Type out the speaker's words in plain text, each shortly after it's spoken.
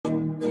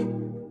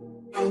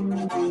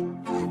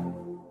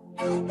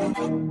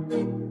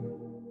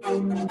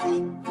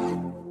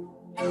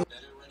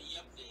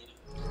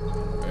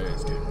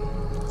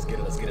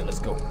Let's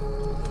go.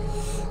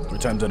 3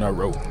 times in a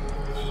row.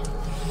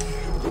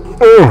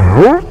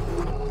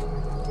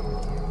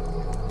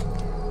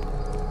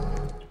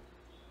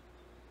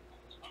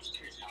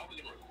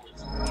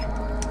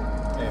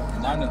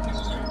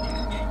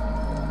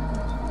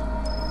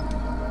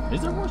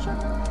 Is there more shot?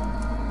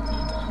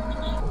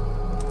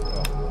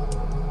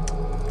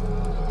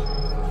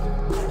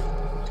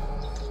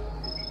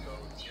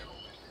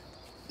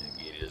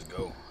 Let's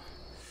go.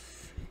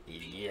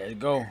 Let's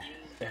go.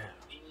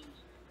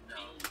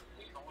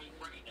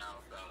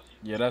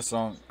 Yeah, that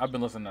song. I've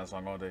been listening to that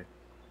song all day.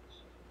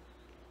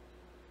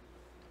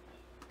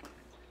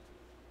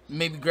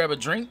 Maybe grab a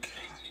drink.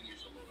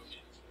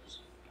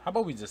 How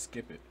about we just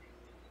skip it?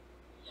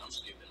 I'm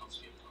skipping.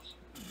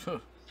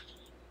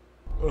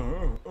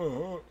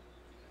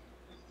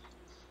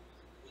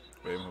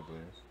 Wait a minute,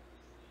 please.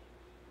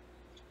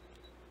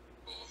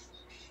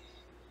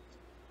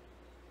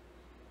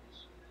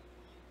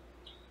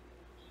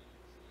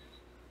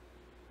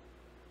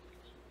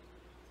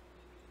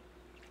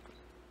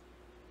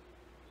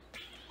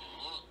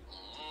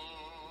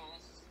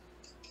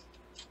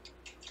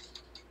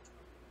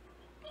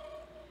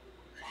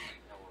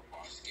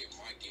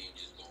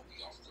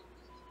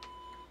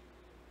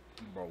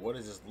 Bro, what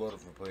is this loading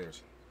for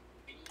players?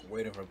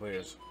 Waiting for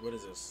players. What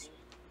is this?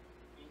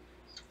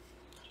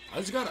 I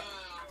just gotta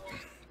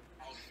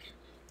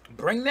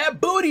bring that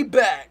booty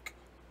back.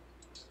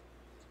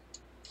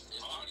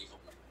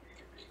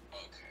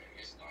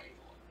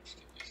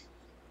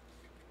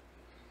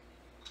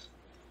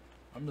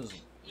 I'm just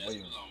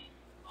waiting.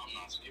 I'm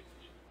not skipping.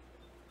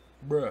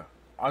 Bruh,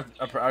 I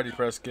already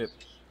pressed skip.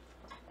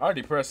 I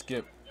already pressed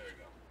skip. There we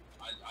go.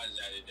 I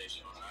added that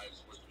shit on. I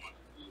was with my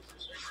computer for a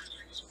second.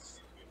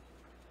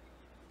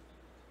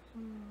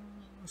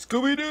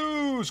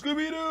 Scooby-Doo!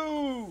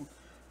 Scooby-Doo!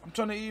 I'm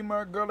trying to eat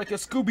my girl like a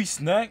Scooby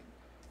snack.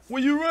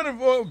 What you running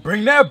for?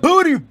 Bring that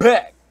booty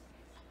back!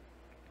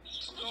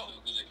 Who's a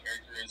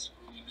character in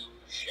Scooby-Doo?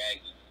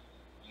 Shaggy.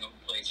 You know who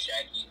played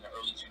Shaggy in the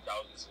early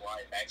 2000s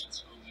live action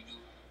Scooby-Doo?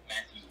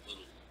 Matthew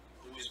Lillard.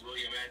 Who is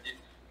William Afton?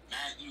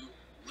 Matthew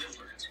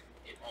Lillard.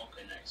 It all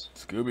connects.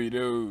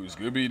 Scooby-Doo!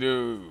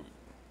 Scooby-Doo!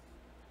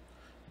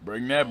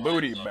 Bring that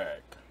booty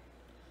back.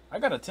 I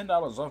got a $10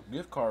 off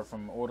gift card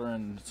from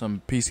ordering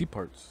some PC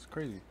parts. It's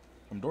crazy.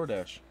 From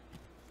DoorDash.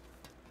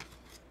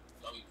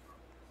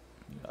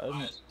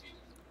 I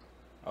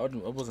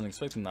wasn't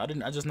expecting that.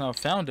 I just now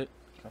found it.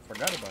 I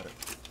forgot about it.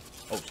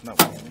 Oh, snap.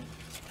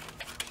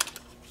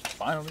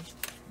 Finally.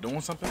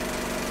 Doing something.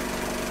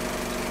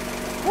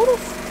 Who the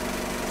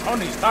f... On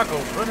these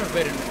tacos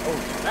renovating the old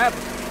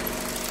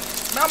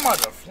establishment. Now I'm about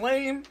to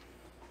flame.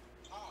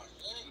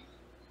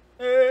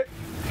 Hey.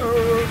 1, 2,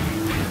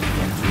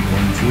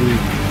 1,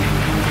 2.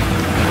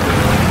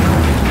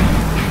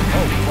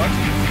 Oh, watch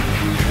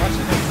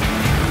this.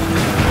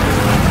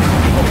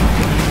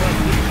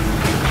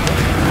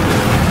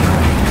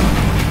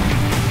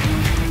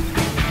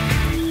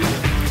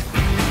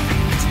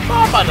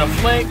 I'm about to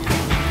flank.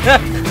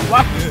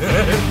 Why?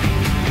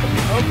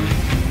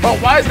 Oh,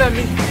 why is that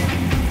me?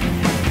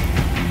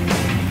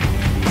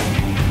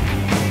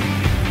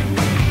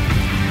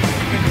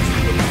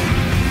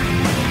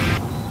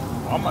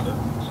 I'm about to...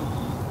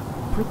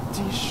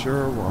 Pretty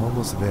sure we're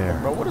almost there.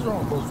 Bro, what is wrong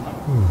with both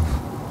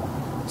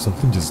now?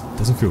 Something just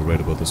doesn't feel right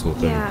about this whole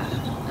thing. Yeah,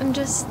 I'm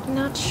just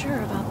not sure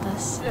about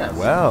this. Yeah,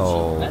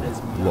 well,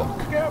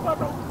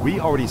 look, we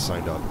already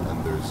signed up,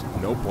 and there's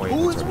no point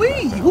Who in is turning we?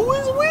 back now. Who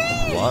is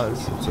we?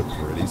 Plus, it's a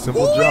pretty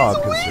simple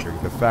job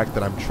considering the fact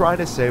that I'm trying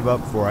to save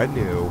up for a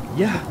new...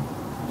 Yeah,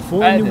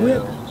 for a new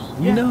whip.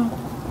 You know,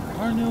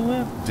 our new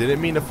whip. Didn't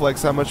mean to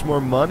flex how much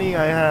more money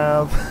I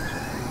have.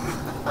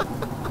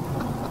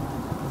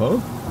 Huh?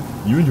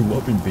 You and your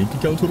whopping bank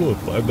account total of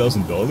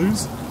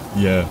 $5,000?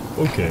 Yeah,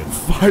 okay.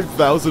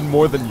 5,000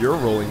 more than you're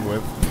rolling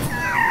with.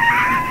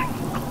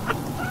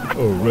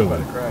 Oh,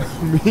 really?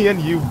 Me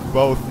and you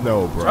both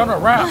know, bro. Turn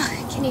around.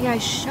 Ugh, can you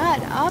guys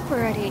shut up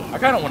already? I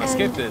kind of want to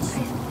skip this.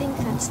 I think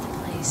that's the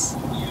place.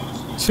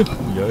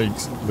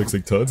 Yikes. Looks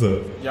like Todd's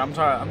up. Yeah, I'm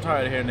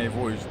tired of hearing their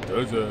voice.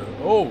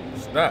 Oh,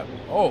 snap.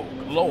 Oh,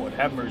 Lord,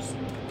 have mercy.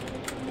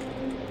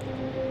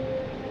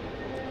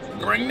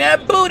 Bring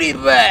that booty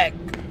back.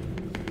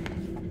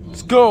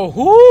 Let's go.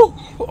 Whoo!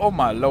 Oh,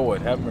 my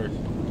Lord, have mercy.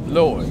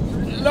 Lord.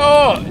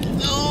 Lord.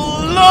 Oh,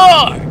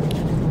 Lord.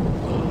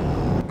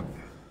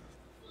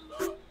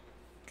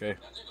 Okay.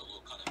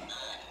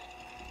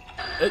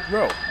 Hey,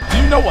 bro, do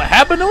you know what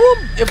happened to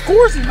him? Of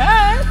course he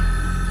mad.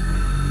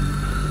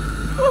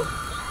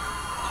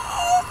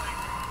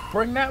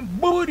 Bring that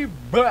booty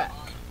back.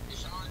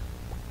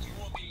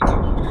 I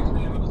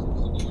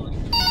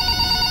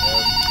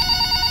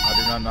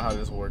do not know how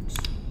this works.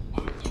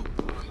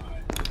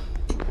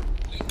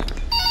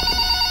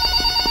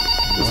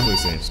 This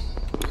place ain't.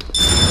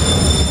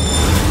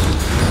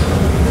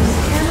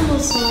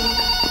 Animals look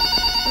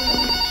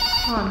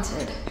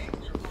haunted.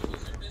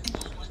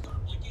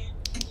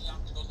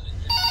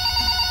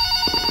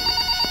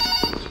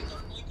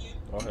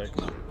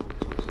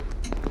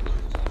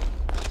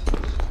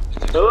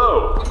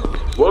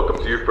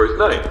 to your first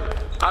night.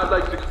 I'd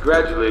like to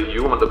congratulate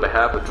you on the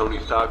behalf of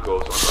Tony's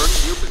Tacos on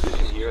earning your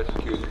position here as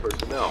security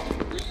personnel.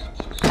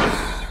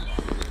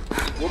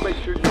 We'll make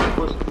sure you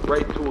equip the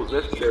right tools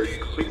necessary to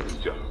complete this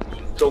job.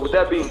 So with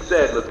that being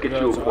said, let's get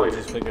you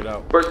appointed.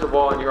 First of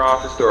all, in your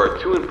office, there are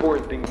two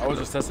important things. I was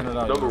just testing it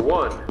out. Number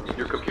one,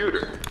 your computer,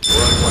 or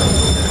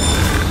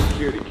otherwise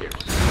security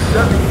camera.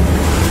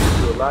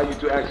 Second, to allow you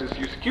to access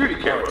your security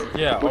cameras,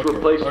 which will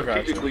place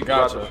strategically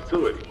throughout the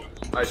facility.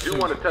 I do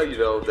want to tell you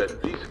though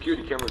that these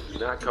security cameras do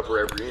not cover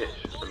every inch.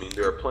 I mean,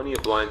 there are plenty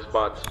of blind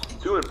spots.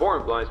 Two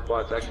important blind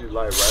spots actually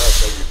lie right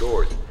outside your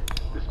doors.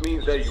 This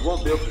means that you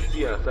won't be able to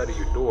see outside of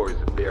your doors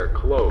if they are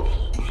closed.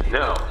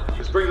 Now,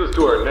 this brings us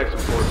to our next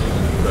important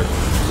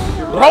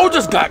discussion. Bro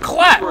just got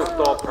clapped. We're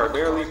installed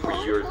primarily for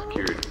your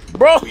security.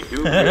 Bro. We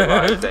do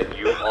realize that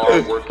you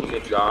are working a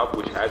job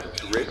which has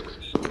its risks.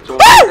 So in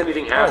case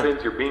anything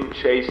happens, you're being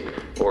chased,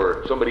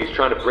 or somebody's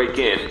trying to break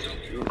in,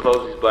 you can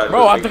close these blast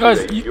doors. Bro, I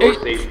think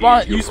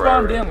you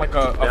spawned in like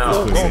a now,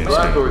 full these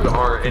blast doors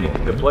aren't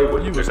anything to play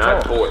with. They're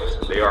not tall.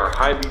 toys. They are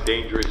highly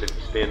dangerous if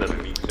you stand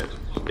underneath them.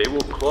 They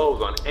will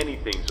close on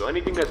anything, so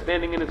anything that's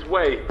standing in its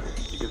way,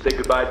 you can say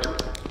goodbye to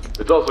it.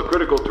 It's also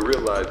critical to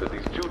realize that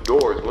these two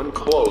doors, when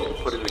closed,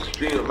 put an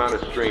extreme amount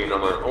of strain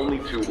on our only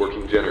two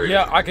working generators.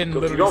 Yeah, I can so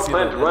literally if you don't see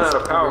plan that. to run out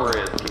of power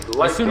and keep the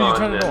lights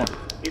on, then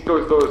keep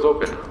those doors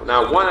open.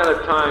 Now, one at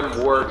a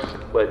time works,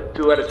 but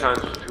two at a time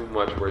is too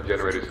much for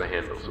generators to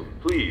handle. So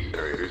please,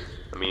 generators,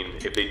 I mean,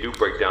 if they do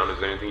break down, is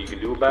there anything you can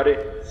do about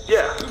it?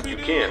 Yeah, you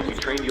can. We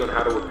trained you on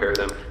how to repair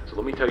them, so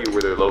let me tell you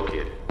where they're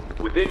located.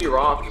 Within your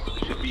office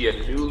should be a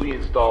newly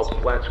installed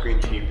flat-screen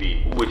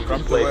TV, which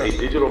displays a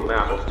digital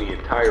map of the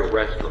entire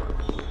restaurant.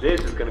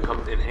 This is going to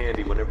come in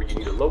handy whenever you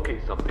need to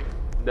locate something.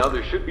 Now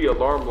there should be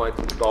alarm lights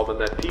installed on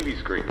that TV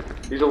screen.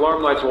 These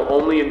alarm lights will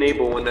only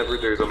enable whenever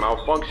there's a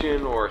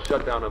malfunction or a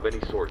shutdown of any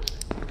sort.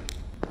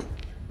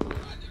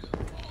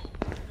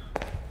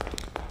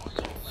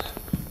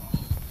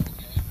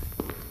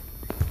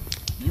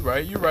 You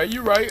right.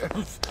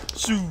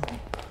 Shoot.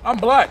 I'm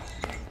black.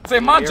 Say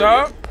my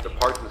job. The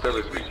parts and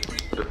service region.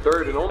 The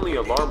third and only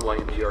alarm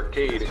light in the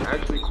arcade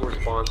actually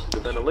corresponds to the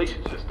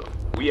ventilation system.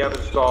 We have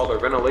installed our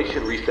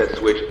ventilation reset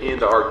switch in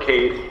the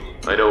arcade.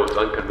 I know it's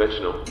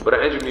unconventional, but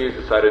our engineers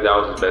decided that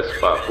was the best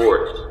spot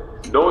for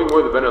it. Knowing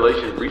where the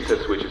ventilation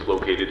reset switch is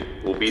located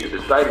will be the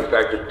deciding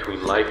factor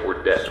between life or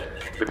death.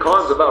 The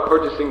cons about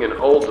purchasing an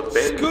old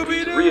abandoned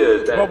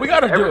pizzeria is that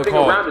everything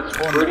around it's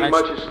pretty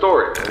much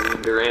historic. I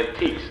mean, they're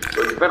antiques,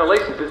 so your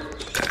ventilation system...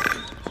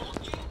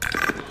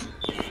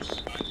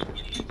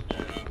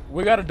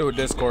 We gotta do a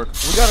Discord.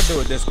 We gotta do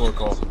a Discord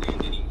call.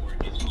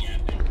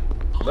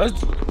 Let's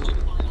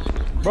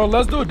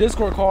do a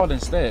Discord call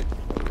instead.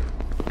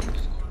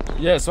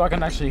 Yeah, so I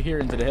can actually hear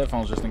into the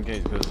headphones just in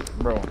case, cause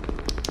bro.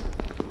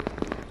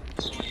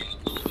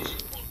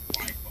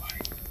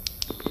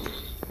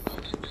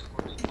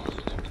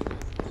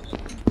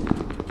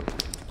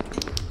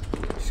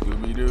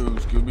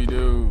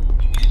 Scooby-Doo.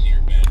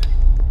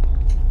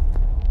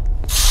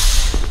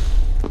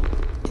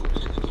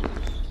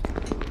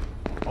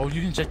 Oh,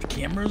 you didn't check the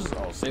cameras?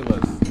 Oh, say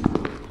less.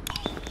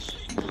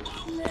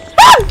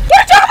 Oh!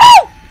 Where's your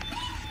move?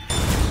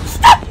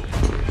 Stop!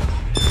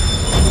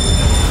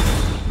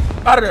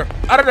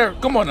 Out of there.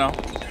 Come on now.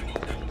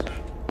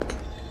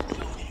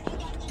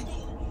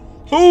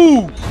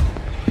 Who?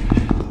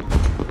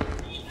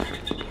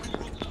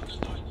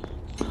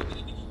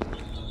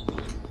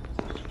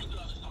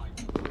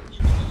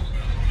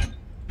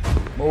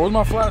 Well, where's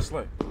my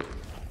flashlight?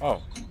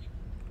 Oh.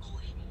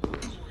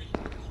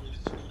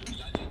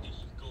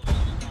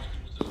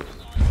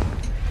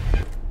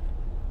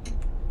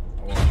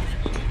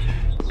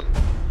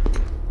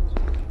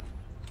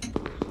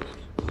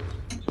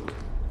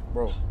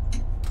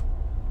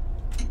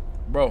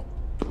 Bro,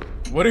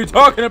 what are you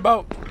talking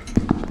about?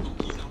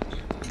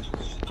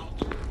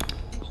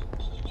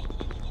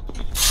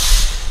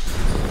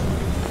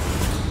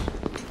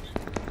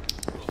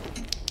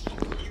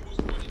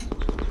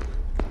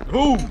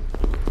 Who?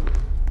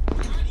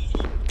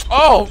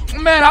 Oh,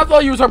 man, I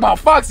thought you were talking about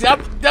Foxy.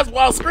 That's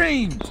why I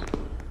screamed.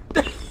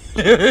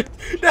 I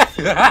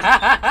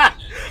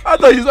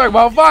thought you were talking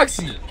about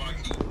Foxy.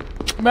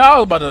 Man, I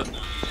was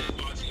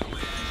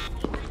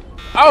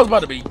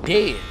about to be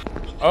dead.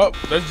 Oh,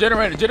 there's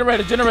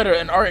generator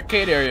in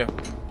arcade area.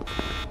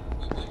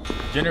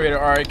 Generator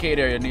arcade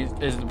area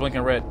is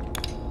blinking red.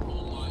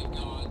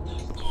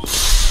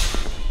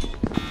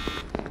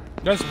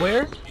 That's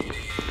where?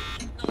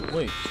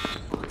 Wait.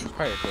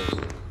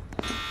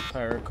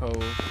 Pirate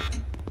code.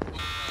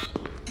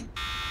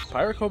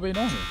 Pirate code ain't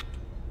on here.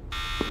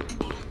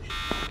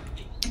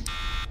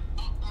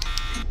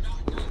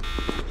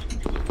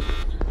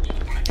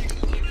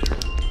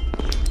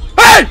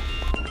 Hey!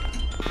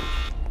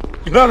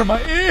 Get out of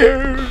my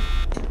ear!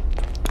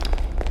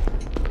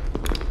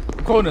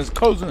 I'm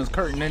closing his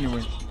curtain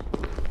anyway.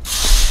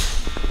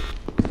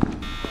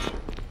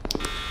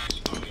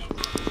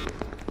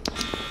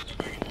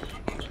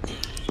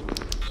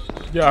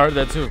 Yeah, I heard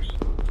that too.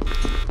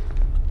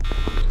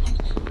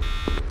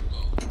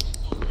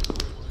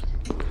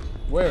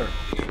 Where?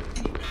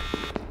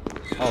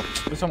 Oh,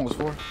 this one was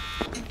 4.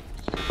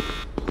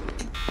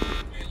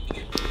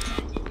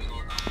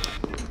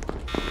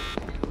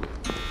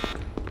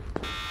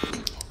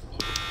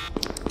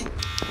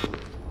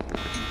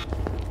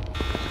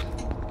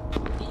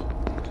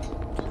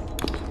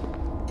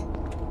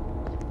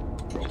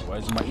 Bro, why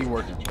is my E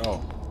working?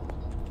 Oh.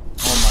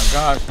 Oh my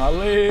gosh, my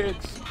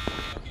legs!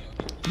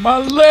 My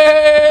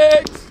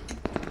legs!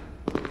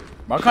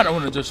 I kind of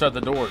want to just shut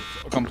the door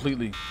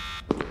completely.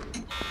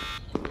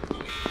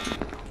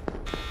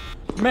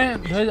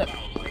 Man,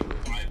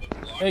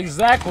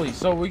 exactly.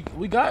 So we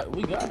got it.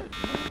 Woo!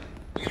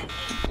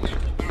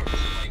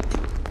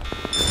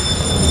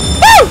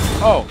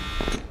 Oh,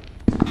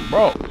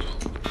 bro.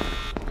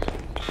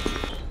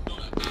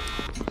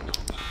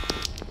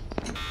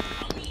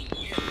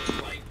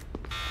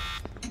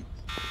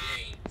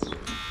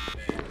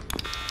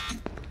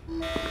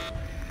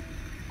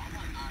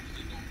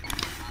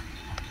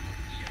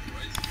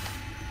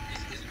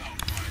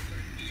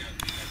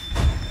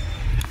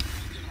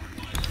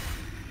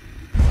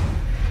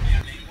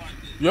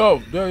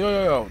 Yo.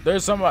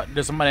 There's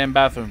somebody in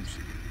bathrooms.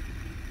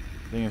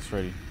 I think it's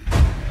Freddy.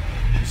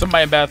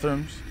 Somebody in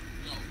bathrooms.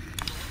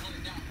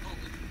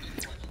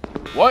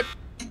 What?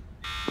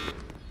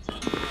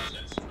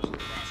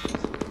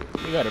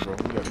 We got it, bro.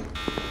 We got it.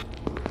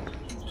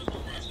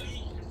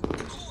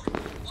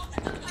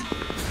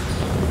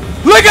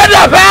 Look at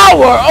the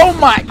power! Oh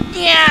my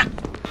god!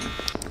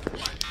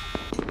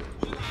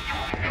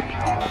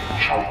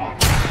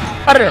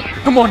 Out of there!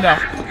 Come on now!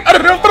 Out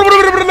of there!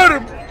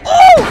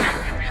 Oh!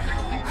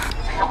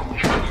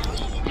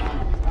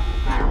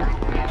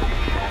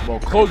 Bro,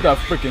 close that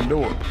freaking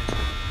door.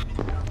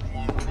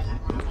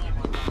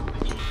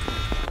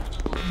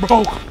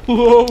 Bro,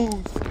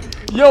 close.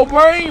 Yo,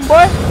 brain,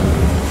 boy.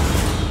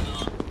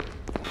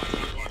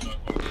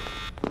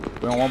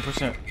 We're on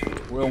 1%.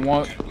 We're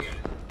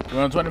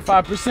on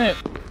 25%.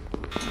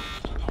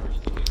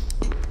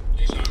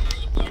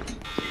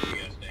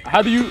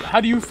 How do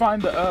you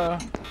find the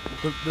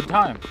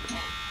time?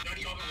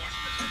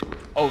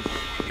 Oh.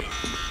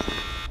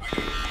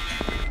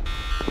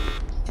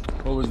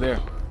 What was there?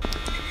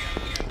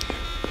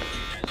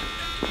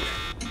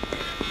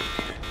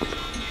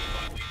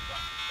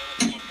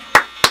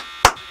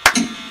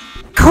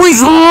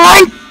 Queens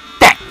like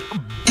that,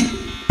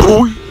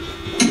 boy.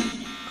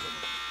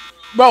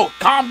 Bro,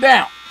 calm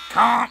down.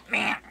 Calm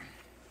down.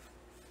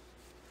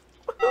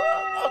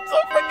 I'm so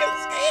freaking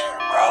scared,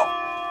 bro.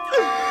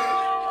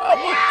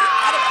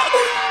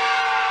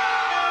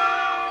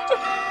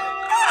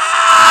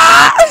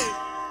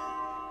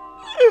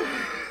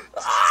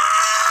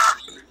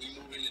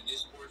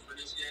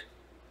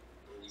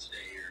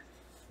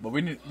 But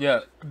we need, yeah,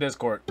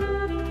 Discord.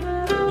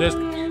 This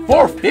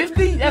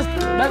 450? That's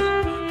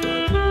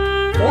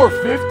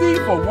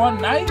 450 for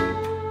one night?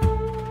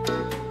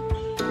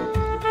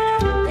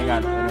 Ain't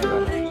got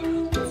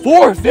no.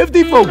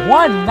 450 for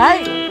one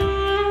night?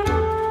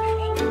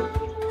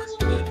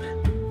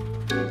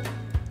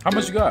 How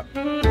much you got?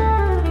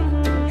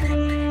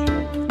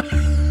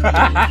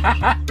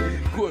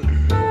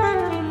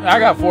 I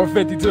got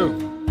 450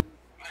 too.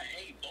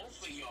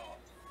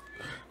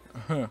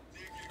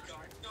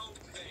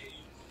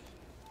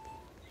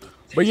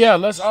 But yeah,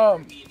 let's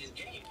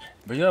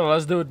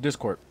do it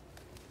Discord.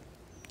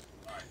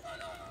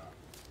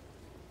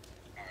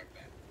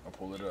 I'll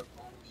pull it up.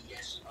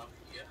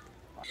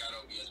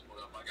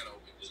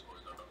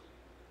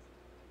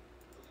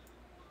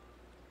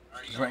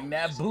 Bring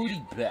that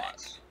booty back.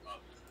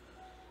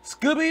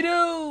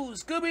 Scooby-Doo!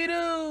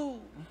 Scooby-Doo!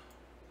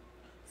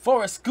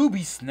 For a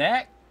Scooby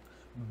snack,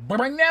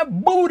 bring that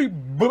booty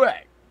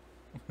back.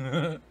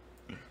 I'm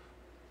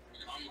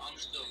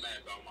still mad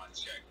about my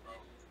check, bro.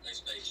 They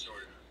stay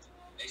short.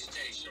 They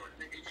stay short.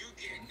 Nigga, you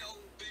get no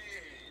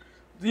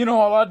bed. You know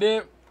all I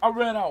did? I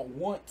ran out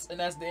once, and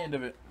that's the end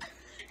of it.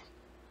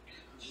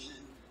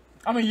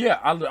 I mean, yeah,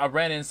 I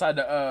ran inside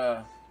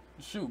the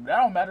shoot. That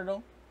don't matter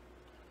though.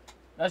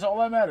 That's all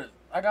that matters.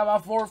 I got my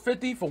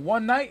 450 for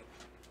one night.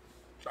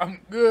 I'm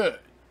good. If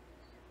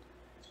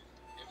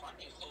I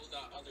can close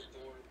that other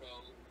door, bro,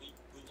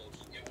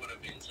 it would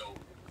have been so.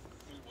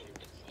 We would have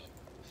been so.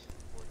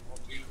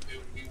 We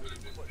would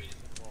have been fit.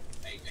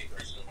 Hey,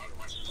 Christian, why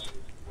don't you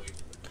wait?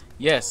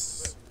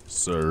 Yes,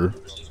 sir.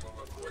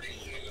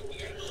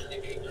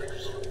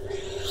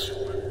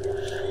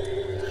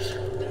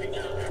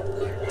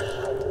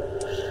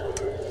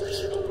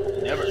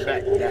 Never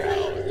back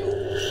down.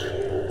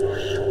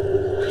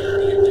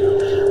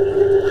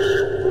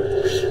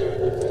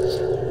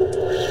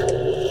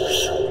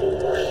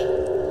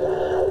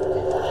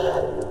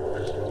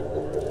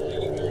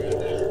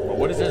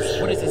 What is this?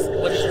 What is this?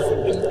 What is this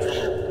intro?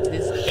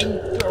 This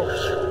intro.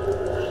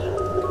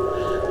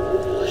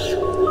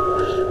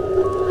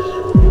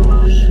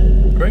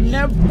 Bring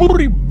that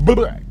booty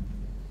back.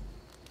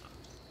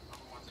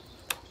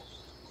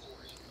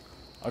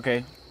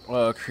 Okay.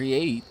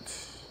 Create.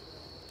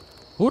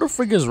 Who the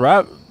freak is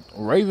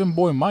Raven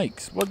Boy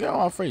Mikes? Well, get on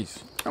my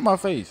face. Get on my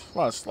face.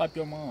 Well, I'll slap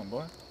your mom,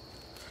 boy.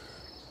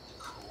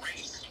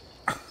 Crazy.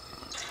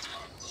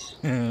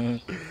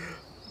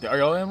 Are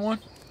y'all in one?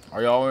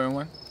 Are y'all in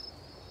one?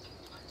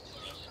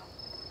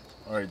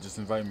 Alright, just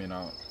invite me and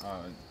I'll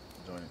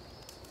join.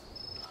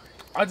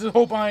 I just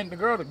hope I ain't the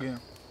girl again.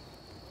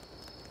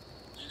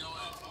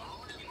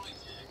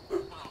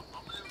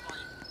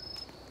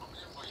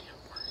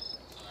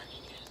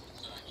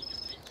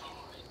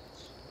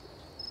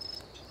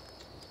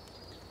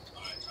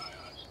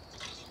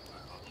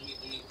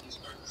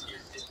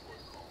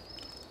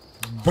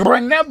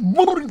 Bring that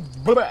booty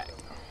back.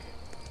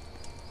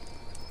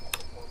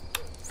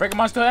 Freaking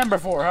am I still Amber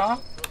for, huh?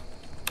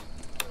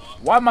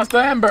 Why am I still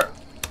Amber?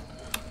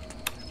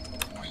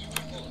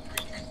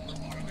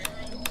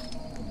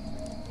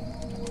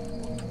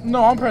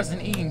 No, I'm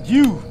pressing E and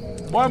U.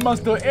 Why am I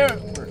still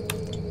Amber?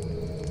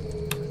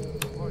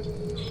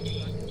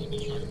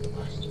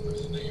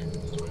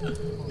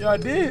 Yeah, I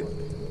did.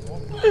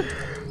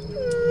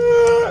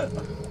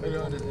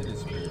 It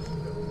is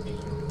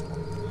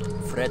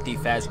Freddy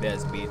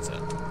Fazbear's Pizza.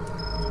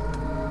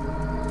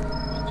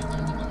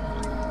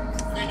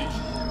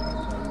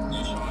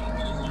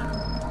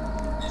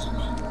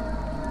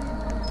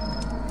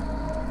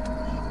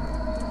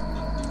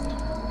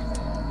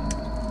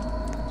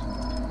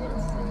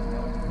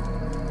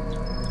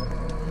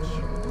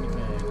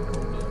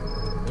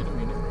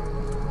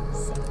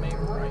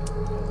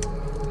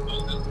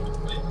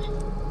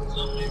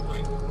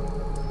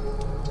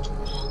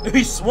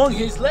 He swung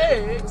his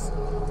legs.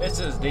 It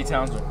says Day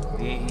Townsend.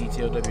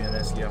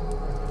 D-A-E-T-O-W-N-S, yeah.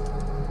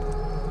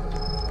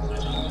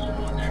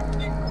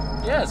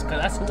 Yes,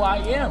 because that's who I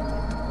am.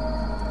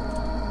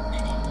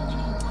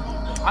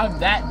 I'm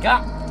that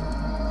guy.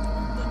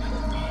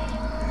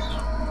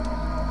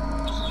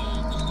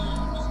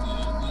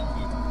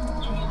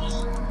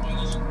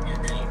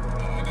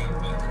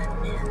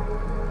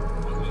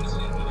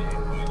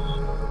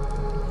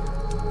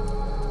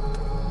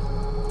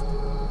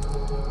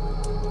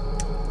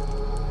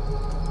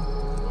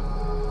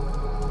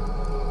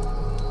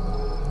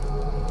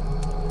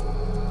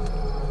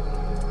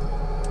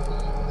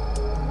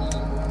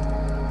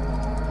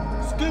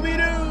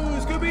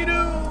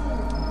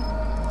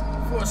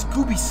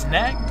 Scooby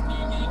snack?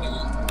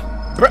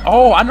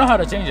 Oh, I know how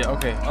to change it.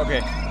 Okay.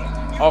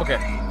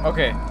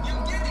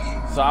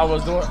 So I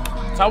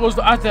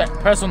had to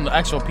press on the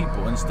actual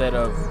people instead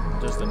of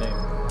just the name.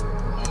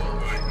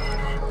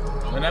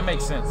 And that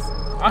makes sense.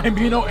 I ain't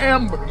be no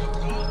Amber.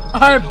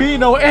 I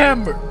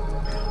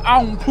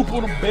don't poop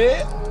on the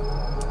bed.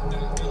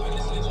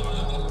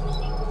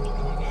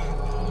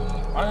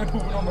 I ain't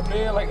pooping on the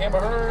bed like Amber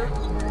Heard.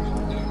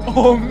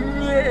 Oh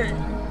man.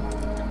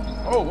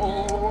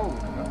 Oh.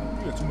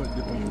 You got too much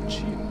dip on your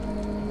chin.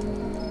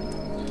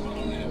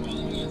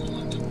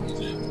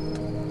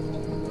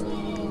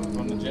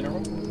 On the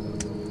general?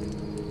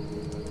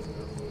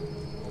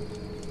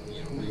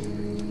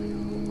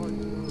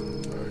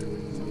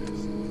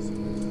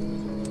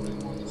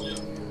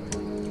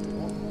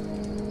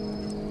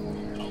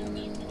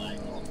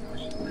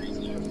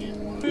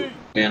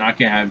 And I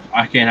can't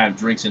have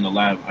drinks in the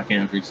lab. I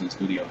can't have drinks in the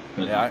studio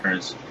because my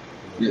parents.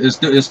 The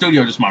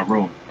studio is just my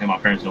room, and my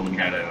parents don't let me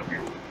have that up here.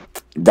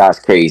 That's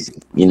crazy.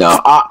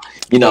 I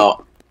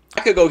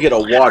could go get a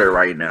water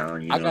right now.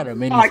 I got a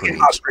mini fridge. In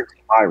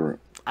my room.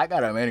 I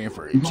got a mini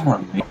fridge. Come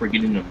on, man. We're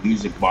getting the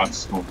music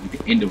box going to be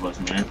the end of us,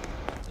 man.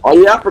 Oh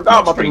yeah, I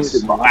forgot about the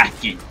music box.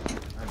 Hey,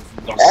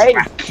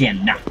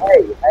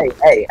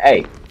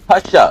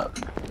 hush up.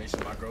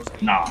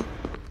 Nah.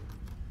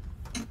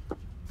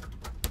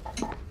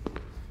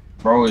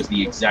 Bro is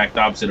the exact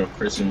opposite of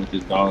Kristen with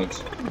his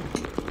dogs.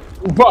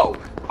 Bro.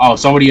 Oh,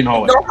 somebody in the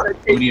hallway. Someone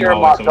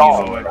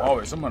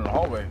in the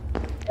hallway.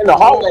 In the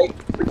hallway.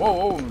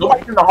 Whoa.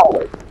 Nobody's in the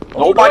hallway.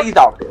 Nobody's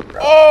out there,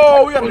 bro.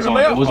 Oh, we got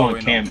it was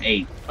on cam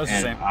 8.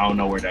 And I don't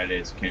know where that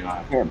is. Can't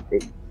lie. Cam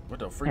 8.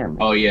 What the freak?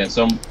 Oh yeah,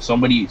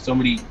 somebody. I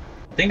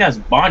think that's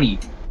Bonnie.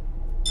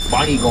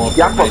 Bonnie going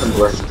for a nice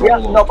little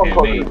stroll on cam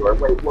 8.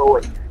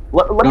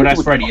 Wait. No,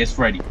 that's Freddy. It's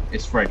Freddy.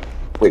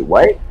 Wait,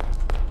 what?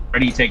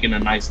 Freddy taking a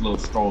nice little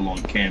stroll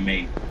on cam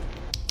 8.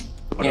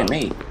 Cam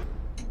 8.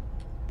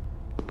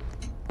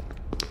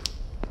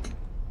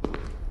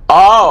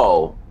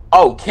 Oh,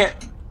 Cam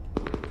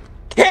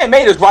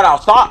 8 is right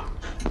outside.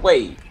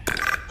 Wait,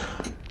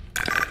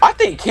 I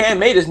think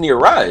Cam 8 is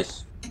near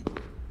us.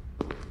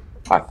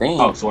 I think.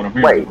 Oh, so what I'm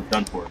hearing is we're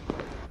done for.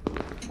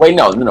 Wait,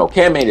 no,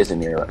 Cam 8 isn't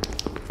near us.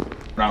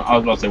 I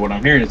was about to say what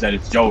I'm hearing is that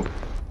it's Joe.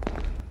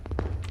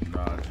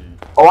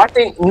 Oh, I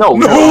think no.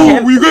 We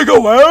gonna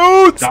go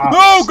out.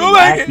 No, go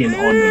back in.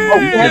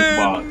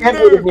 Cam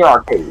 8 is near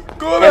arcade.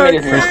 Go back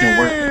in.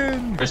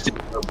 Christian,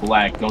 we're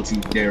black. Don't you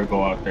dare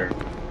go out there.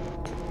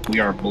 We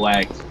are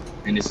black,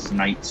 and this is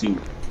night 2.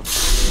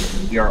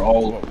 We are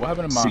all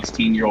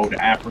 16-year-old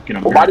African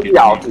American.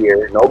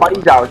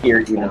 Nobody's out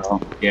here, Don't you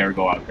dare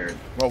go out there.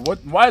 Well,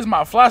 why is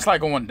my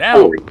flashlight going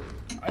down?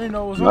 I didn't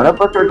know it was on. None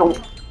of us are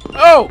going.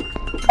 Oh!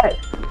 Hey.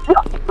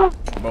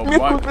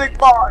 Music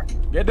box.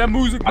 Get that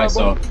music box.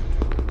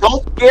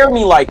 Don't scare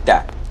me like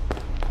that.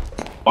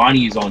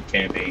 Bonnie is on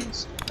cam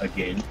 8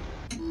 again.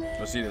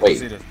 Let's see this.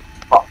 Wait.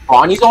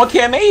 Bonnie's on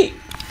cam 8.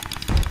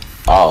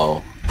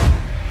 Oh,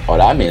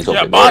 that man's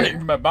over Bonnie.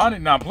 there. Bonnie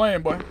not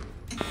playing, boy.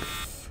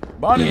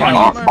 Bonnie,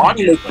 Yeah,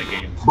 Bonnie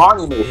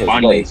made his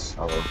Bonnie way. is-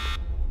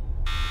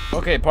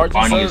 Okay, parts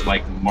and Bonnie is service.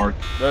 like Mark.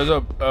 There's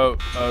a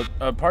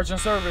parts and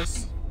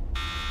service.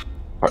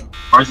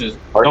 Parts is.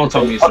 Don't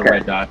tell me it's a Okay.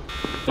 red dot.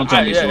 Don't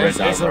tell me it's a red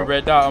dot, It's bro. a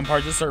red dot on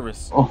parts and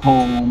service. Oh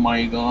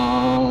my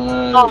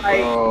god.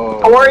 Alright.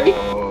 Bro. Corey?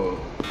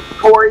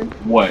 Corey,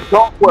 What?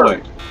 don't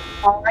worry.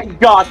 What? I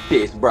got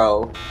this,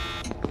 bro.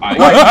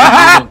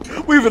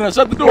 We even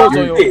shut the doors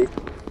on you.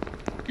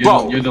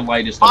 Bro, You're the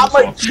lightest on the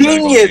I'm a soft. You gotta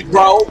go genius, take it.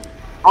 bro.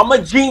 I'm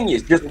a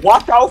genius. Just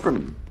watch out for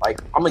me.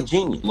 Like, I'm a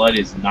genius. Blood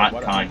is not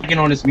kind. Slacking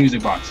on this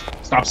music box.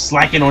 Stop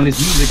slacking on this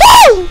music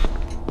box.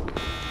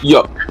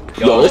 Yo,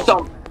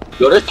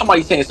 there's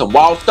somebody saying some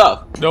wild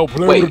stuff. Don't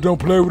play Wait. with it. Don't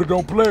play with it.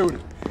 Don't play with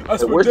it.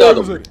 That's what Where's Dad the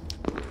was other saying.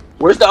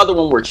 Where's the other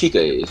one where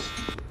Chica is?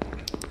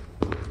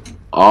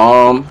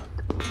 Okay.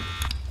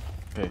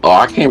 Oh,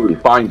 I can't really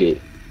find it.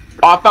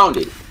 Oh, I found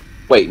it.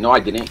 Wait, no, I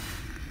didn't.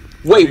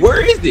 Wait,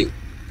 where is it?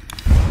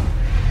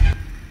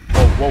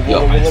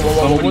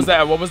 Whoa. What was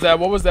that? What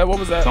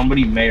was that?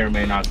 Somebody may or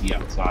may not be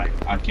outside.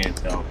 I can't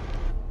tell.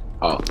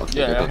 Oh, okay.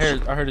 Yeah,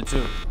 I heard it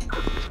too.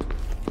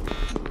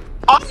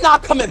 I'm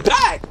not coming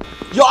back.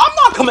 Yo, I'm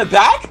not coming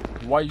back.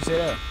 Why you say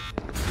that?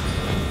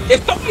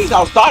 If somebody's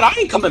outside, I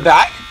ain't coming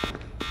back.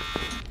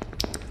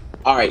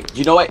 All right,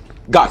 you know what?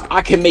 Guys,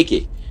 I can make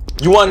it.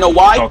 You want to know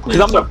why? Because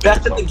I'm the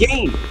best at the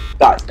game.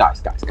 Guys.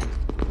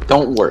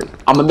 Don't worry.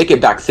 I'm going to make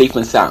it back safe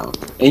and sound.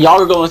 And y'all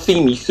are going to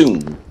see me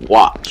soon.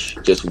 Watch.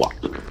 Just watch.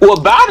 Well,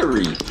 a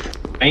battery.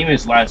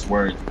 Famous last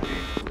words.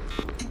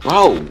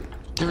 Bro,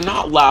 they're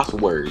not last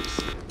words.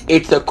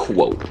 It's a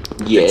quote.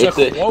 Yeah,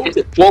 It's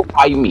a quote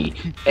by me.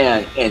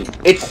 And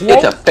it's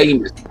a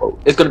famous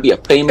quote. It's going to be a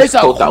famous It's a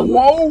quote.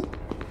 quote?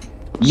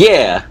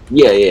 Yeah.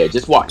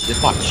 Just watch.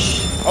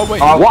 Oh, wait.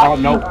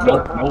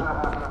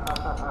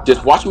 No.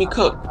 Just watch me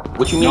cook.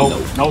 What you mean?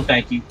 No,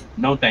 thank you.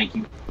 No, thank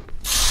you.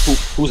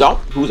 Who's out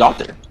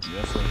there?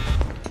 Yes, sir.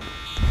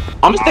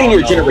 I'm staying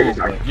near generators.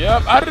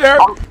 Yep, out of there.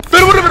 To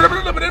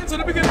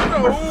the beginning.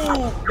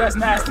 Oh, that's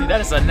nasty.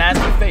 That is a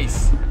nasty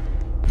face.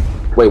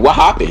 Wait, what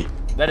happened?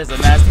 That is a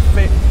nasty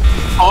face.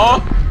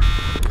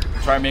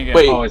 Try me again.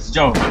 Wait. Oh, it's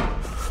Joe.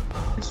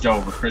 It's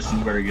Joe. But Christian,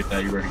 you better get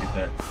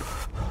that.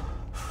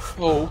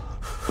 Oh,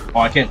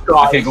 I can't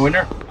go in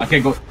there. I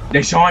can't go.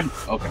 Deshaun.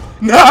 Okay.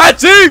 Nah,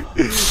 Chief.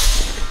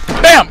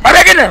 Bam! Right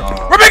back in there.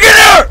 Right back in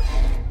there.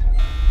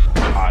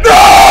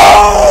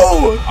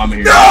 No! I'm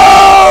here.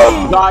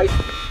 No! guys,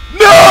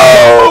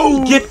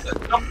 No!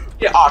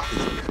 get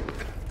oxygen.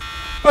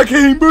 I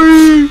can't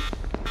breathe.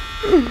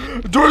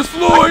 George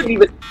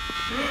Floyd.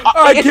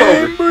 I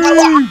can't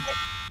breathe.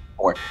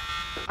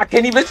 I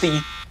can't even see.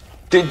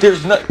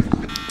 There's no.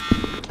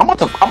 I'm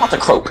about to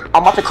croak.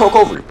 I'm about to croak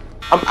over it.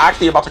 I'm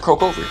actually about to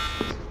croak over it.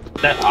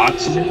 That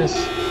oxygen is.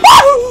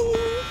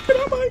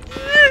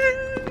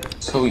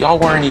 So y'all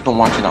weren't even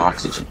watching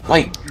oxygen,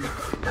 like.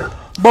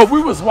 But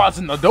we was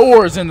watching the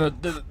doors and the.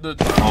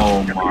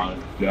 Oh my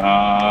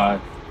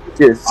god!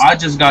 Yes. I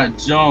just got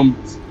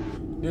jumped.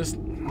 This.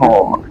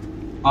 Oh.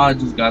 I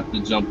just got the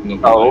jumping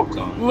of the Oh. lights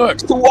on. Look,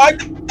 So I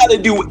gotta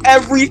do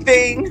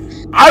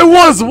everything. I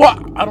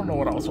don't know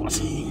what I was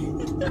watching.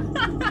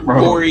 Bro,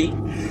 Corey,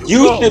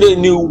 you should have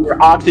knew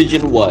where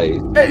oxygen was.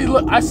 Hey,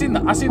 look, I seen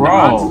the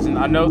oxygen.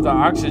 I know the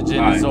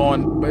oxygen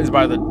is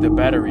by the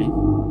battery.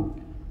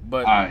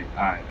 But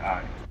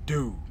alright.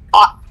 dude,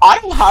 I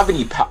don't have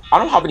any. I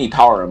don't have any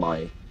power in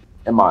my.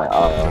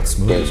 That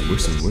smells game.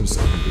 worse and worse.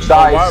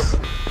 Guys,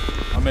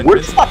 I'm in we're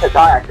just about to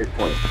die at this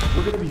point.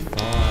 We're gonna be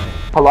fine.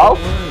 Hello?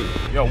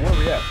 Yo, where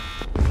we at?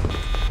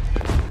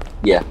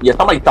 Yeah.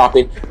 Somebody stop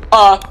it.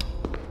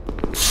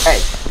 Hey,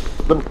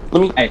 let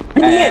me. Hey, Let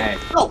me in.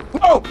 No,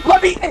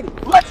 let me in.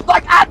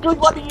 Actually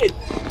let me in.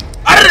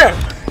 Out of there!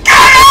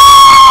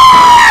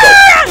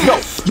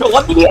 Yo,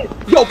 let me in.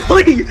 Yo,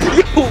 please.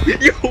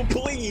 Yo,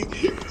 please.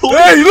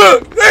 Hey,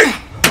 look! Hey!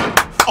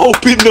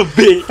 Open the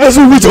vent. That's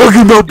what we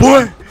talking about,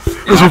 boy!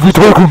 That's what we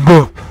talking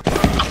about!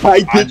 I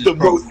did the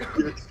most.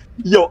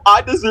 Yo,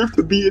 I deserve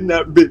to be in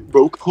that vent,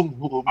 bro. Come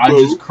on, bro. I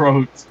just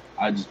croaked.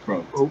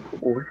 Oh, come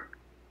on.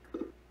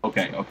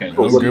 Okay.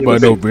 Don't get by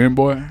no van,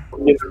 boy.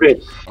 Let me in the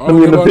vent.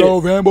 Don't get by no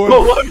van, boy.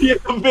 Oh, let me in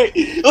the vent.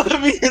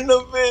 Let me in the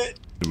vent.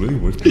 It's really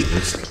worth the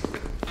risk.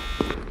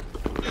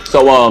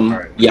 So,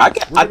 yeah,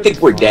 I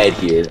think we're dead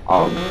here.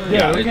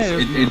 Yeah,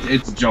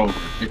 it's Joe.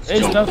 It's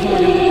Joe. nothing we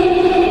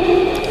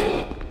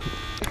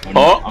can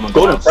I'm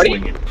go gonna to Freddy.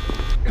 swing it.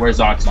 Where's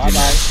oxygen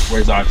at?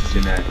 Where's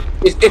oxygen at?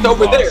 It's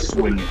over there.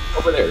 Swing it.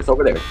 It's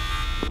over there.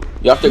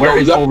 You have to Where go.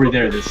 is You have over to,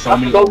 there? There's so you have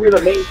many. to go near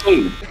the main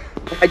stage.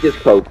 I just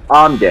croaked.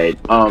 I'm dead.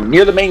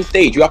 Near the main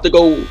stage. You have to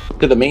go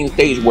to the main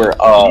stage where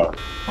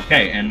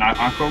Okay, and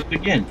I croaked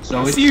again. So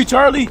I it's see you,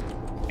 Charlie.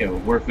 yeah,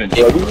 we're finished.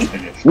 Yeah, We're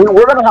finished.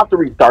 we're gonna have to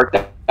restart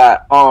that.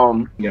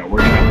 Yeah, we're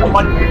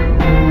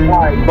gonna.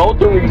 Alright, go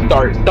to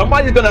restart.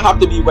 Somebody's gonna have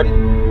to be ready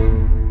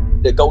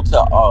to go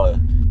to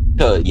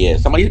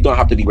somebody's gonna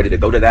have to be ready to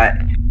go to that.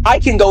 I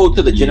can go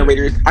to the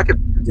generators. I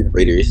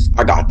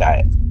got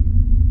that.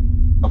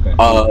 Okay.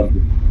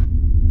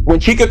 when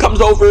Chica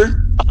comes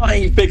over, I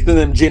ain't fixing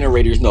them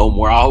generators no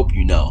more. I hope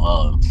you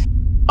know.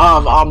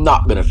 I'm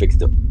not gonna fix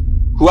them.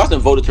 Who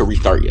hasn't voted to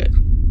restart yet?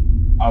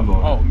 I'll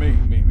vote. Oh, me.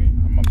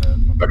 My bad.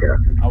 Okay.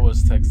 I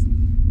was texting.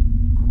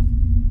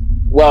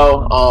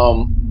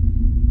 Well,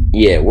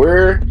 yeah,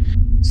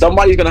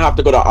 somebody's gonna have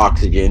to go to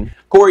oxygen.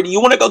 Corey, do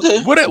you want to go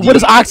to? What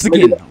is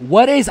oxygen?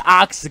 What is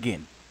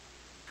oxygen?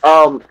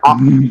 No,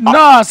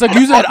 so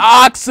you said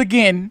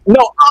oxygen.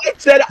 No, I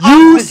said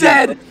You oxygen.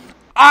 said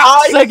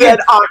oxygen.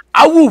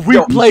 I will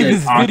replay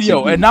this oxygen.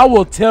 video and I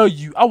will tell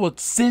you. I will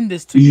send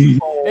this to you.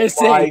 It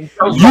said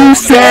God. you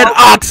said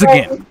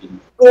oxygen.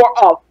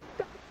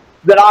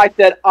 That I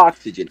said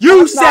oxygen.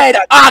 You said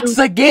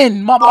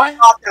oxygen, my boy. I'm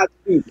not that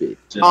stupid.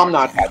 I'm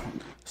not that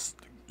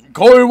stupid.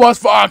 Corey was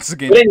for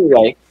oxygen. But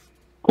anyway,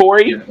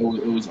 Corey. Yeah,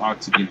 it was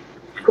oxygen.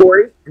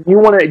 Corey, do you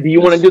want to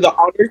do the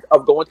honors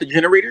of going to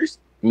generators?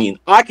 I mean,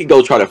 I could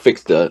go try to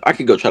fix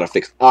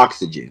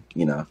oxygen.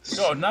 You know.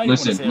 No, now you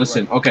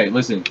Listen. Right. Okay,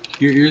 listen.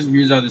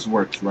 Here's how this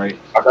works, right?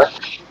 Okay.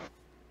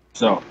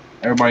 So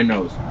everybody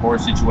knows horror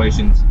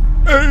situations.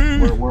 Hey.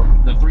 We're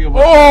the three of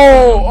us.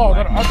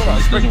 I thought I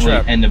was spring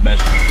trap. And the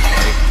best,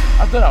 right?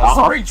 I thought I was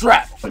spring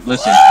trap. But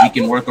listen, we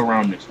can work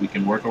around this. So,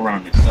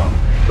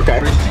 Okay.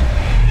 Christian,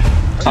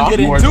 since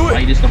you are the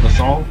lightest of us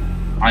all,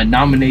 I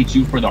nominate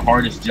you for the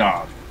hardest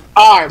job.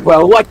 All right,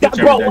 bro. Like that,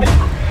 Whichever bro.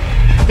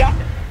 that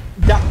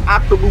That's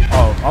absolute.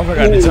 Oh, I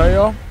forgot to tell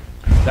y'all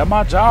that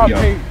my job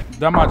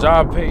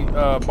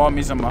bought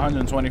me some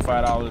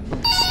 $125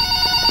 boots.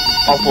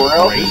 Oh, for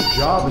real? This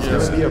job is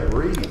gonna be a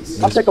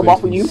breeze. I'll take them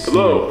off of you.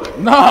 Hello.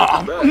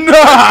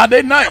 Nah,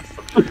 they nice.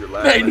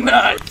 They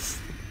nice.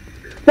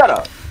 Shut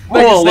up.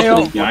 They can stay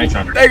on. Yeah, I ain't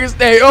trying to. They can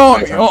stay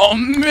on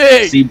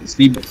me. See,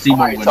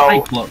 Alright,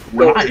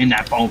 when I end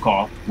that phone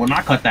call, when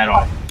I cut that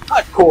off,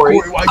 Corey,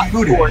 why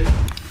you do that?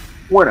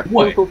 We're in a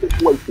What? crucial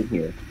situation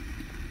here.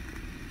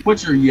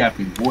 What's your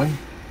yapping, boy?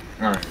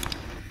 Alright.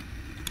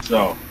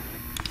 So,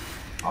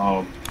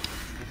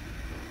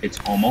 it's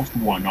almost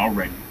 1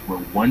 already. We're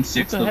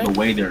 1/6 of the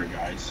way there,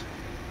 guys.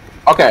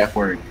 Okay.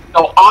 Word.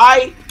 So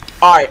I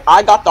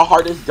got the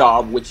hardest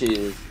job, which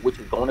is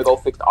going to go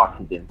fix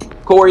oxygen.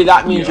 Corey,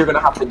 that means you're gonna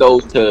have to go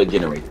to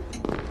generator.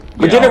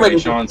 Yeah, generator.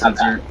 Deshaun,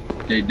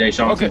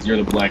 since you're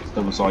the blackest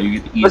of us all, you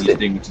get the easiest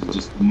thing, which is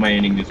just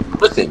manning this room.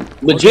 Listen,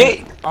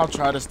 legit. I'll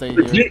try to stay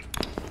here.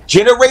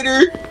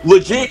 Generator,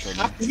 legit.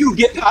 After you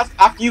get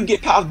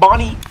past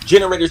Bonnie,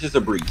 generators is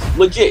a breeze.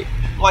 Legit.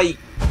 Like,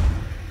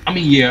 I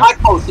mean, yeah. I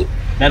close it.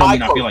 That don't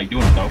mean I feel like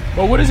doing it though.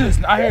 But what is this?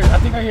 I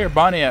think I hear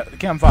Bonnie at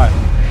Cam 5.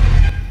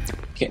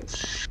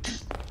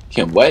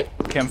 Cam what?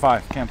 Cam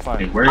 5.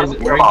 And where is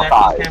it? Where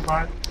exactly is Camp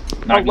 5?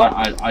 No,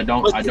 I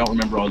don't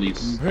remember all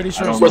these. I'm pretty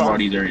sure I don't remember all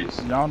these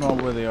areas. Y'all know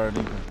where they are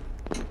either.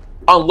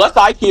 Unless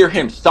I hear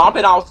him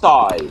stomping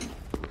outside,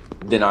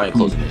 then I ain't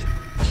closing it.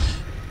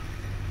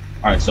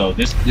 All right, so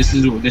this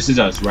is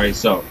us, right?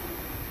 So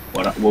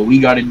what we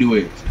got to do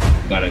is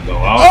we got to go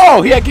out.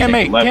 Oh, yeah, Cam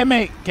 8. Cam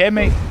 8. Cam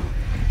 8?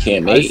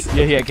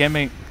 Yeah, Cam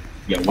 8.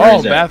 Yeah, where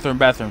is that?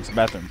 bathrooms.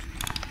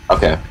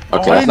 Okay,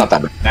 that's not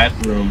that bad.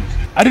 Bathrooms.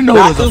 I didn't know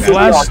it was a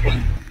flash.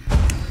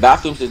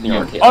 Bathrooms is near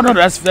arcade. Oh no,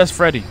 that's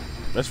Freddy.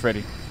 That's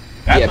Freddy.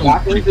 Yeah,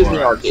 bathrooms is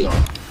near arcade. So.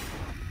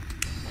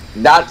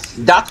 That's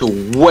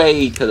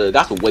way to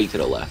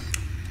the left.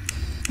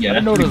 Yeah, I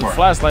didn't know there was a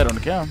flashlight on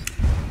the cam.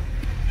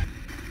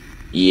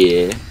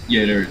 Yeah.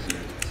 Yeah, there is.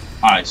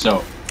 All right,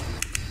 so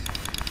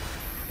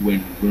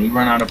when we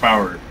run out of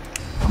power,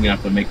 I'm gonna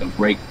have to make a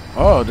break.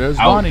 Oh, there's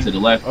out Bonnie to the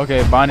left.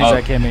 Okay, Bonnie's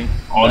at Cam 8.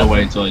 All the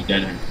way until it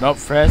dead end. Nope,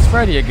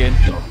 Freddy again.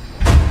 So,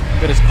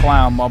 look at this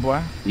clown, my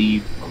boy.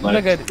 Leave.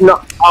 Look at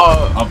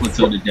up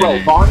until the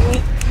dead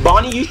end.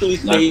 Bonnie usually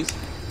stays.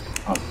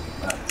 Oh,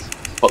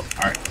 all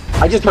right.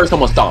 I just heard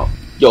someone stomp.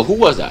 Yo, who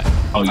was that?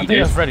 Oh, you I did? think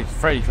it was Freddy. I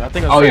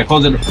think it was Freddy. Yeah,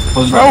 close it.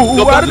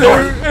 Oh, out of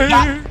there.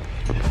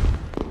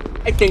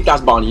 I think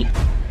that's Bonnie.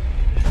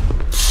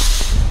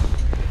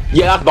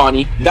 Yeah, that's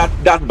Bonnie.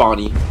 That's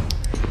Bonnie.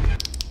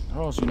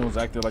 How else you know it's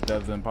acting like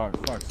that than Fox?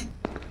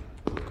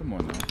 Come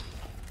on now.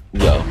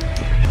 Yo.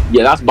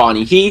 Yeah, that's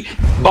Bonnie.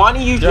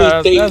 Bonnie usually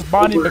stays. That's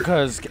Bonnie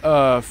because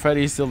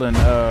Freddy's still in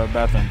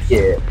bathrooms.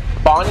 Yeah.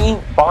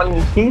 Bonnie,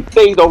 he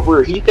stays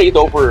over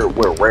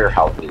where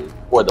warehouse is,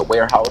 or the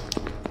warehouse.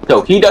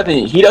 So he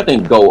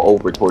doesn't go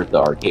over towards the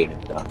arcade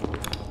and stuff.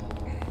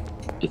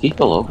 Is he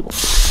still over there?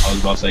 I was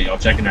about to say, y'all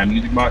checking that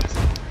music box?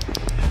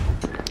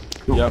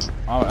 Yep.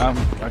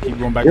 I keep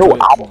going back to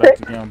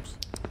cams.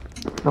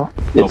 No.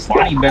 So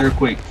Bonnie better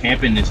quit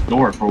camping this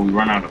door before we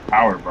run out of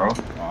power, bro.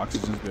 Oh,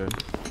 oxygen's good.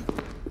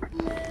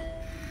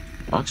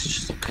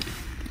 Oxygen's okay.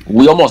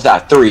 We almost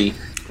at 3.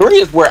 3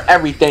 is where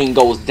everything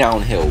goes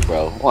downhill,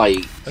 bro.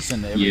 Like, that's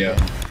in everything. Yeah.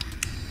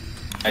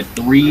 At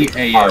 3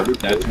 a.m.,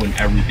 that's when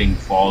everything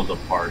falls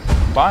apart.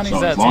 Bonnie's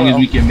so at as long 12. as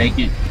we can make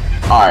it.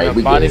 Alright,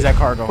 we Bonnie's good. at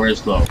cargo.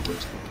 Where's Glow?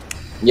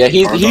 Yeah,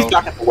 he's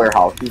back at the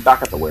warehouse. He's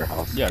back at the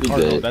warehouse. Yeah, he's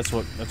cargo. good. That's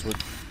what.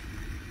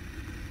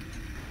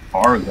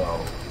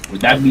 Cargo.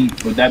 Would that be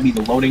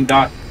the loading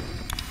dock?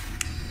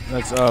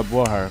 That's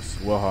warehouse.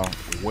 Corey,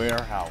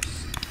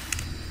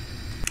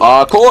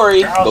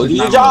 Warehouse go is do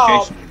your not a job.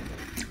 location.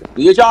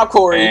 Do your job,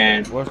 Corey.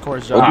 And What's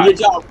Corey's Do job? your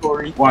job,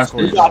 Corey. watch Do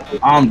your this. job,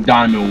 I'm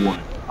Diamond 1.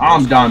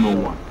 I'm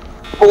Diamond 1.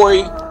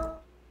 Corey.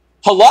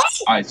 Hello?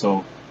 Alright,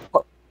 so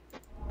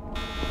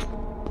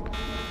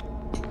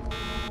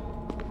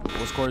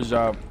What's Corey's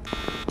job?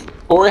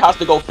 Corey has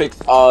to go fix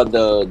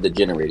the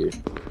generator.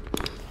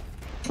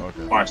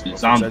 Okay. watch Go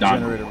this. fix I'm that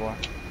Diamond. generator, boy.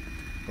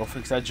 Go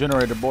fix that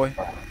generator, boy.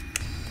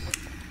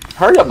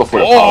 Hurry up before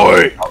the Oi! power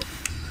went out.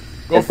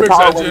 Go If the fix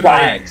power that went out,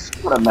 generator.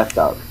 Facts. would have messed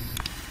up.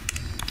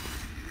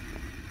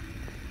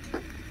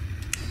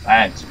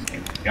 Facts,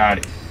 man. Got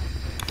it.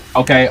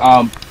 Okay,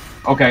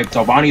 okay,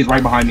 so Bonnie is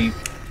right behind me.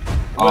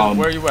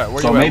 Where you at?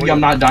 Where So you at? maybe Where I'm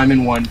you not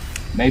Diamond 1.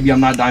 Maybe I'm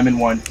not Diamond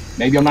 1.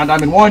 Maybe I'm not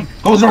Diamond 1.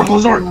 Close the door,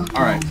 close the door.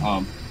 Alright,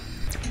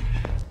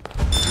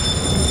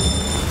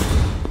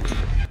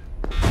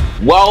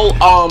 Well,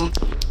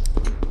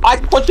 I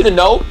just want you to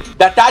know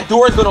that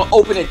door is gonna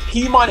open in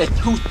T-minus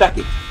 2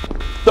 seconds.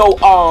 So,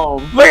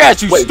 Look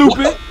at you, wait, stupid!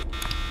 what?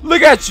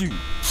 Look at you!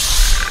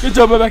 Get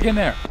your butt back in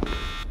there.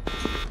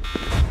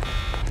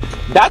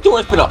 That door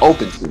is gonna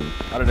open soon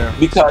Out of there.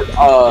 because You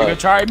gonna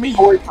try me?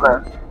 Corey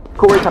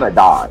kind of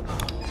died.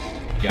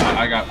 yeah,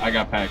 I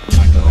got packed.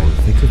 I'm not I going.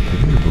 think I've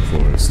been here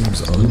before.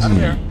 Seems oddly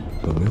here.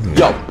 familiar.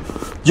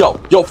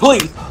 Yo,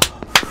 please.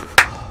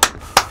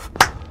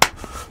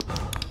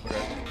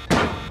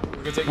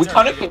 We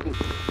kind of We can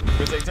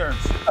take turns.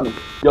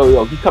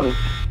 Yo, he's coming.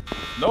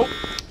 Nope.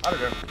 Out of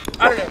there.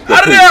 Out of there.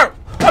 Out of there!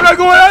 I'm not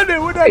going out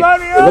there with that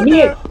body Let out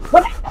me in. there.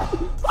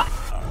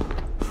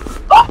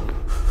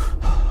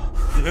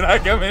 You're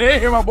not coming in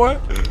here, my boy.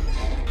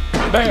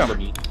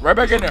 Bam. Right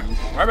back in there.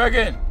 Right back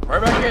in.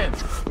 Right back in.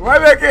 Right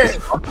back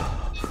in.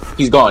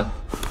 He's gone.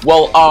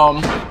 Well,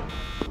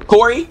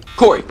 Corey.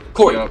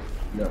 Yep.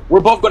 We're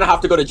both gonna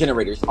have to go to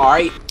generators. All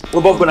right.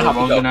 We're both gonna have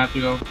to We're go. gonna have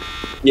to go.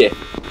 Yeah.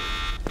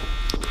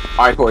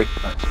 All right, Corey.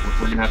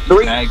 We're gonna have to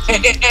 3. tag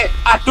team.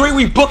 At 3,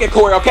 we book it,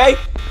 Corey. Okay.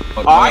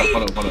 Hold Alright.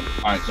 up.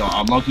 Alright, so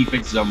I'm low-key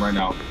fixing them right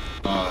now.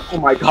 Oh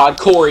my God,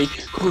 Corey,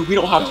 we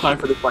don't have time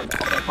for this right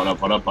now. Hold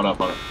up.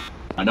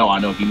 I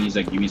know. Give me a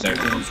second.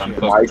 I'm trying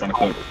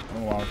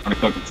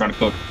to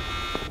cook.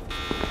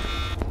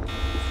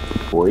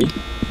 Corey,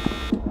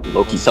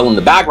 Loki's selling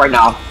the bag right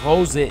now.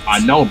 Close it. I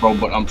know, bro,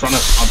 but I'm trying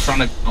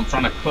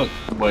to cook,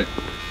 but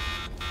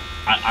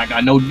I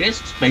got no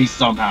disk space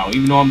somehow,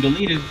 even though I'm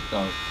deleted.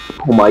 So.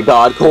 Oh my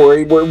God,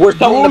 Corey, we're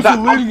selling the Bro's bag.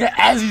 deleting it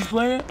as he's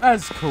playing?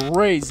 That's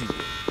crazy.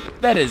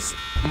 That is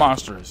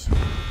monstrous.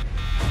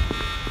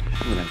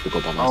 I'm gonna have to go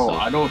by Oh,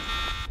 myself. I don't.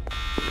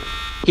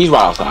 He's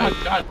right outside.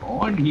 I got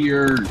on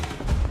here.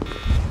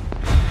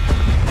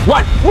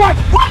 What?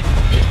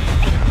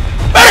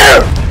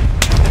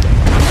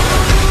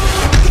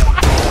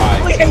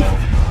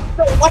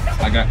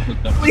 I got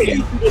hooked up Please,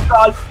 again.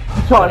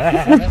 Sean,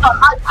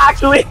 I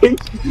actually hate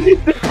you.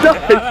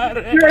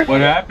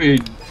 What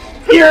happened?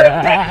 You're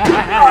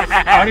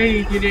How did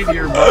he get in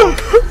here, bro?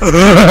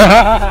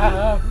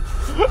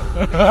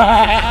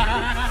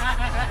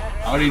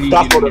 How did he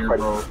get in here,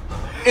 bro?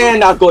 And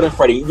not Golden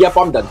Freddy. Yep,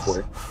 I'm done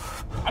for.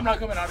 I'm not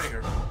coming out of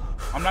here.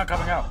 I'm not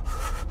coming out.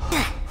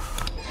 I'm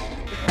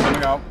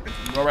coming out.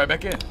 Go right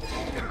back in.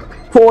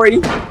 Corey,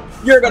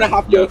 you're gonna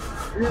have to.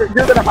 You're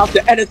gonna have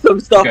to edit some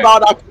stuff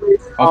out after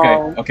this.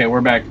 Okay,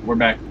 we're back. You're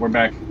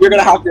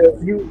gonna have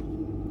to.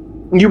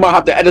 You might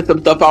have to edit some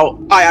stuff out.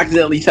 I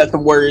accidentally said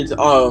some words.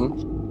 I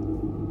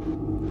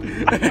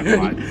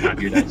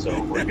hear that,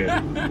 so we're good.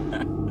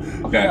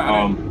 Okay,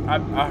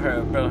 I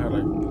heard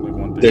like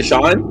one thing.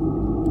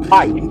 Deshaun,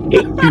 I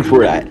hate you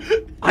for that.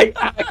 I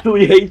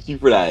actually hate you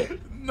for that.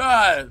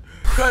 Nah,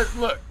 cause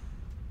look,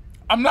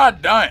 I'm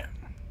not dying.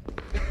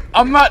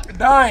 I'm not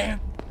dying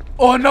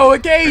on no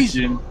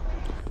occasion.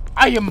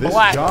 I am This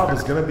black. job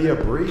is gonna be a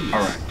breeze. All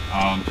right.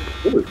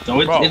 So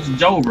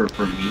it's over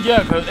for me.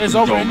 Yeah, cause it's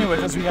over anyway,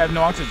 cause we have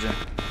no oxygen.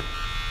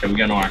 Okay, we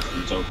got no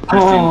oxygen. So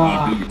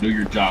Christian, do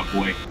your job,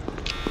 boy.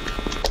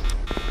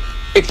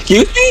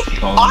 Excuse me?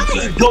 That's all I'm I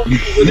saying. go over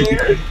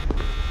there.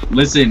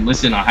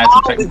 Listen. I had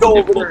some technical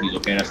difficulties.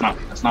 Okay, that's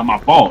not my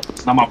fault.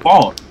 It's not my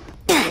fault.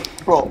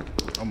 Bro,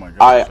 Oh my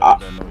god. I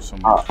know so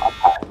much.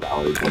 passed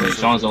out. Okay,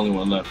 Sean's the only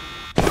one left.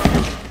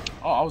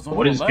 Oh, I was the What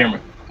one is his left. camera?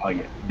 Oh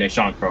yeah, that's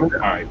Sean Crow. All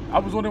right. I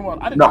was the only one.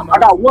 I didn't No, know. I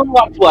got one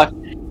life left.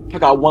 I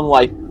got one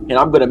life, and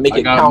I'm gonna make I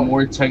it got count.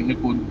 more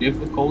technical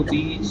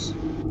difficulties.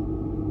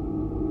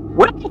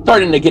 We're not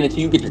starting again until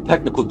you get your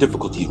technical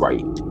difficulties right.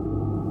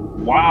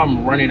 While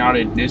I'm running out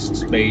of disk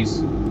space,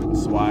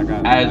 That's why I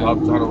got. as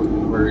I'm trying to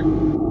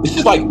record. This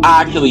is like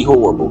actually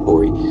horrible,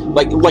 Corey.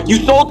 Like you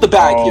sold the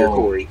bag here,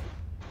 Corey.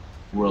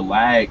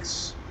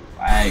 Relax.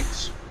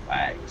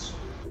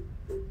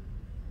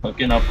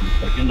 Hooking up.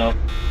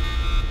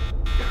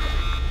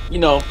 You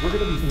know,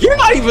 you're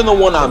not even the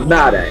one I'm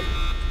mad at.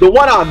 The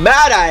one I'm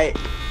mad at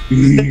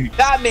is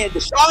that man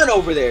Deshaun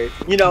over there.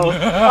 You know,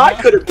 I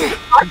could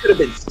have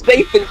been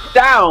safe and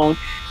sound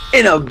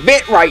in a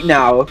vent right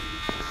now,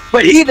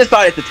 but he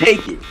decided to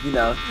take it. You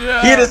know,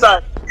 he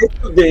decided to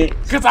take the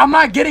vent. Because I'm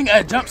not getting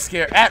a jump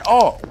scare at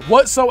all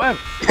whatsoever.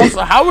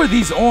 Also, how are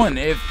these on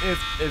if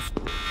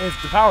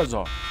the power's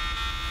off?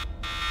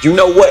 You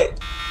know what?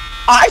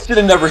 I should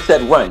have never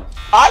said run.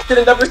 I should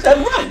have never said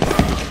run.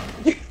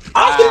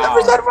 I should have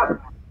never said run.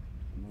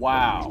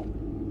 Wow.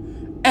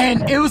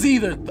 And it was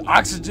either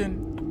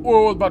oxygen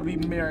or it was about to be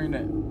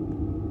marionette.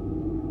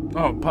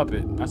 Oh,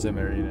 puppet. I said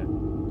marionette.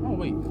 Oh,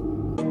 wait.